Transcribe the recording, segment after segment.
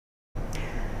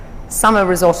Summer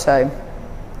risotto.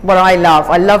 What I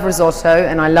love risotto,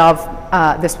 and I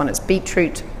love this one. It's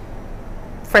beetroot,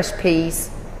 fresh peas,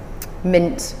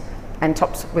 mint, and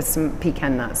topped with some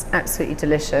pecan nuts. Absolutely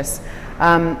delicious.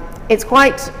 It's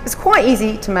quite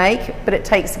easy to make, but it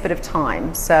takes a bit of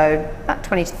time, so about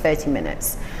 20 to 30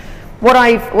 minutes. What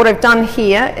I've done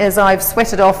here is I've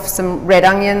sweated off some red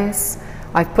onions,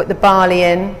 I've put the barley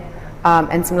in,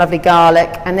 and some lovely garlic,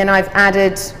 and then I've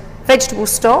added vegetable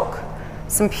stock,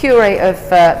 some puree of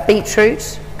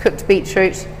beetroot, cooked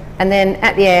beetroot, and then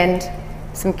at the end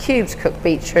some cubed cooked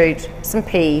beetroot, some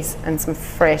peas, and some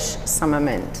fresh summer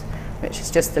mint, which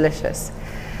is just delicious.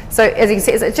 So as you can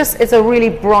see, it's a really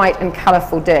bright and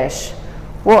colourful dish.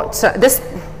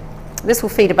 This will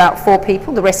feed about 4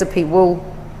 people. The recipe will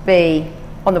be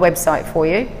on the website for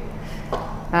you.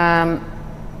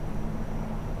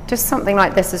 Just something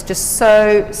like this is just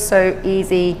so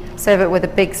easy. Serve it with a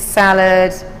big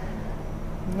salad,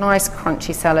 nice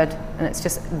crunchy salad, and it's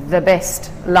just the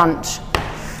best lunch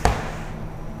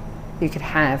you could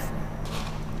have.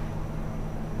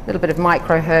 A little bit of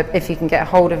micro herb if you can get a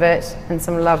hold of it, and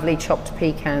some lovely chopped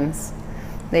pecans.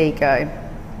 There you go.